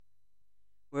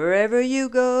Wherever you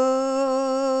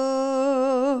go,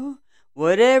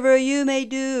 whatever you may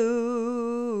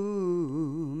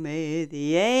do, may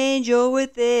the angel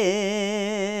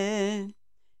within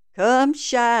come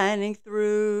shining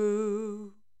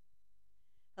through.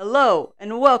 Hello,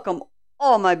 and welcome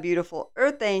all my beautiful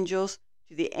earth angels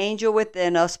to the Angel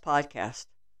Within Us podcast.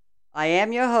 I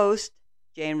am your host,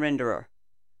 Jane Rinderer.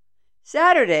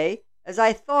 Saturday, as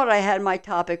I thought I had my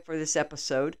topic for this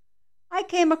episode, I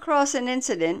came across an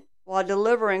incident while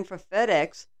delivering for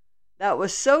FedEx that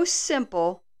was so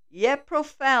simple yet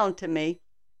profound to me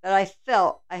that I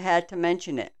felt I had to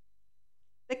mention it.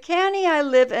 The county I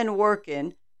live and work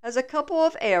in has a couple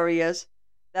of areas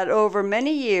that over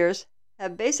many years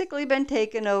have basically been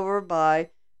taken over by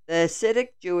the Hasidic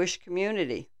Jewish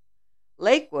community.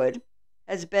 Lakewood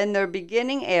has been their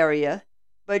beginning area,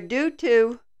 but due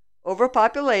to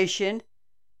overpopulation,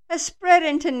 has spread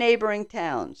into neighboring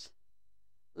towns.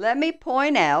 Let me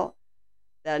point out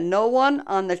that no one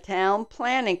on the town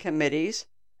planning committees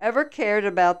ever cared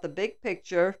about the big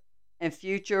picture and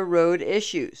future road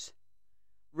issues.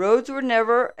 Roads were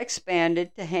never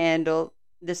expanded to handle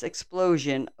this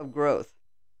explosion of growth.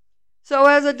 So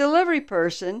as a delivery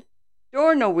person,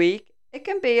 during the week, it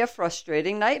can be a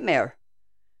frustrating nightmare.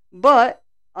 But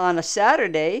on a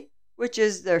Saturday, which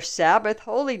is their Sabbath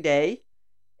holy day,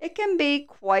 it can be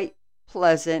quite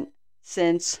pleasant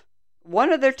since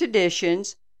one of their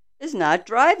traditions is not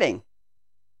driving.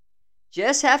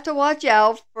 Just have to watch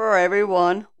out for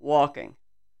everyone walking.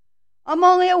 I'm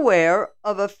only aware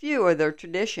of a few of their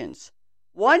traditions,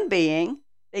 one being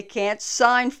they can't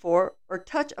sign for or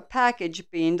touch a package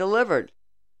being delivered.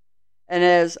 And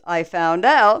as I found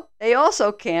out, they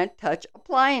also can't touch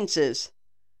appliances.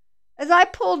 As I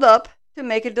pulled up to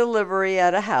make a delivery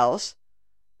at a house,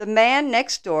 the man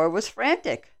next door was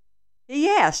frantic. He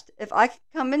asked if I could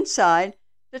come inside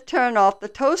to turn off the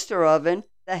toaster oven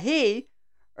that he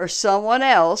or someone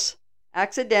else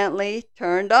accidentally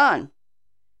turned on.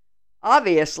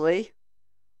 Obviously,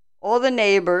 all the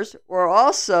neighbors were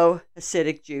also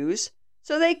Hasidic Jews,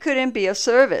 so they couldn't be of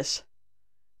service.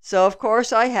 So of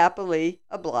course I happily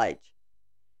obliged.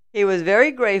 He was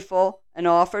very grateful and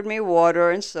offered me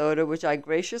water and soda, which I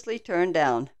graciously turned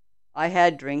down. I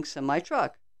had drinks in my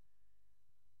truck.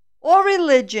 All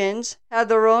religions have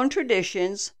their own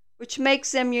traditions, which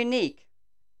makes them unique.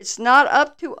 It's not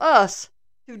up to us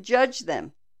to judge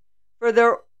them, for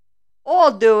they're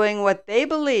all doing what they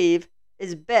believe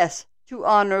is best to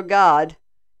honor God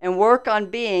and work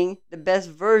on being the best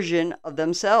version of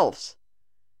themselves.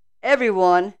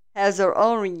 Everyone has their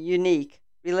own unique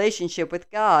relationship with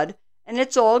God, and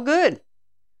it's all good.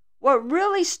 What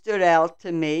really stood out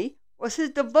to me was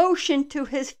his devotion to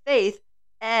his faith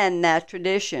and that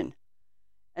tradition,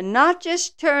 and not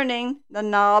just turning the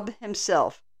knob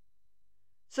himself.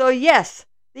 So yes,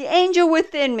 the angel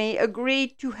within me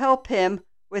agreed to help him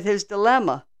with his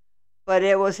dilemma, but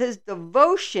it was his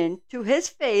devotion to his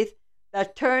faith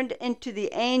that turned into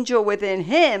the angel within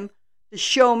him to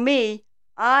show me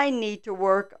I need to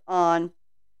work on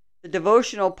the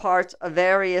devotional parts of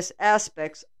various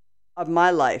aspects of my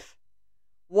life.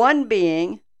 One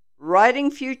being writing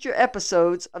future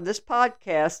episodes of this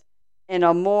podcast in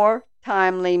a more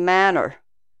timely manner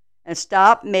and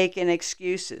stop making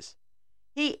excuses.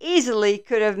 He easily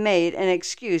could have made an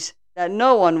excuse that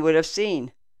no one would have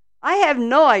seen. I have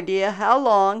no idea how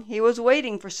long he was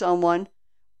waiting for someone,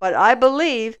 but I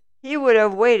believe he would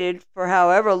have waited for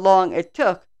however long it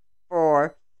took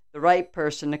for the right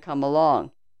person to come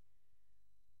along.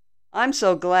 I'm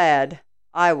so glad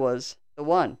I was the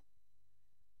one.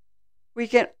 We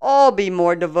can all be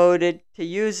more devoted to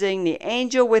using the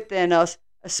angel within us,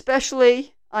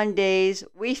 especially on days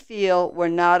we feel we're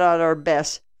not at our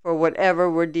best for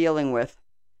whatever we're dealing with.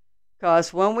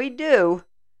 Because when we do,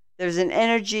 there's an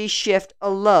energy shift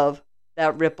of love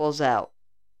that ripples out.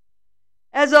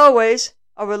 As always,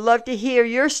 I would love to hear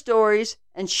your stories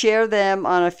and share them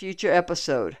on a future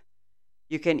episode.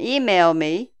 You can email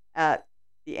me at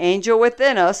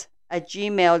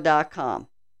theangelwithinus@gmail.com.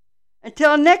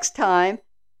 Until next time,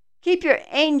 keep your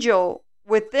angel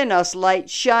within us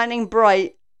light shining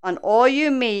bright on all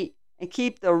you meet and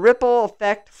keep the ripple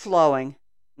effect flowing.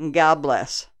 And God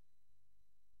bless.